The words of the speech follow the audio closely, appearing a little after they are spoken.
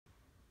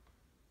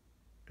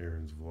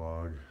Aaron's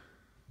vlog.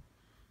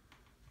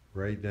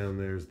 Right down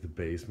there is the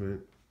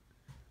basement.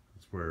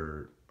 It's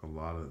where a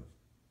lot of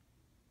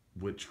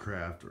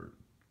witchcraft or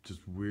just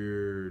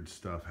weird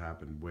stuff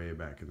happened way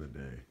back in the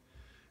day.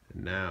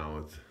 And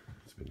now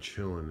it's been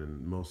chilling,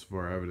 and most of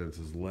our evidence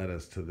has led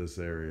us to this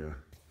area.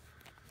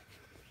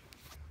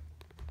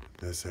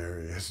 This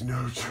area is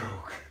no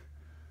joke.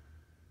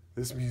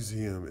 This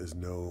museum is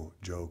no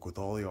joke with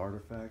all the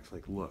artifacts.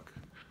 Like, look,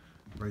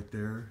 right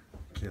there.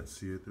 Can't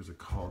see it. There's a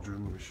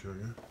cauldron. Let me show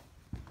you.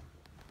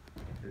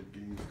 Ed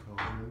Gein's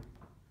cauldron.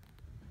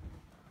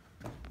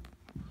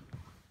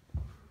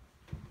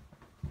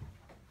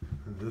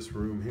 And this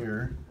room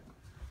here,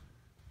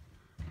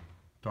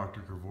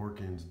 Dr.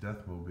 Kevorkian's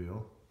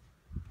Deathmobile.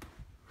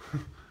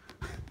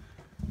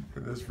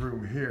 And this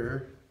room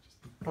here, just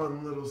a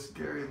fun little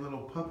scary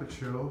little puppet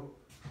show.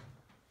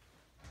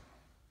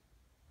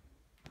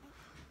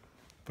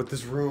 But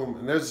this room,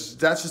 and that's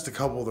just a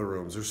couple of the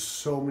rooms. There's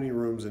so many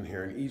rooms in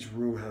here, and each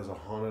room has a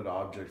haunted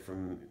object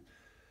from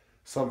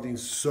something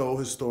so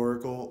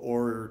historical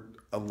or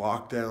a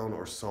lockdown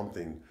or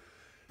something.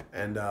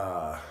 And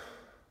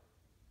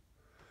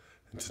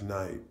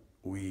tonight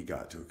we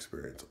got to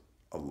experience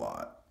a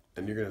lot.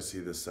 And you're gonna see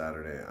this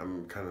Saturday. I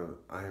am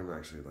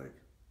actually like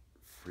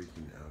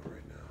freaking out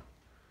right now.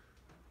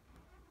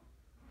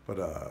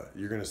 But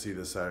you're gonna see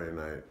this Saturday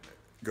night,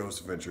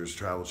 Ghost Adventures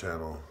Travel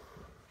Channel.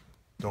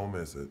 Don't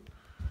miss it.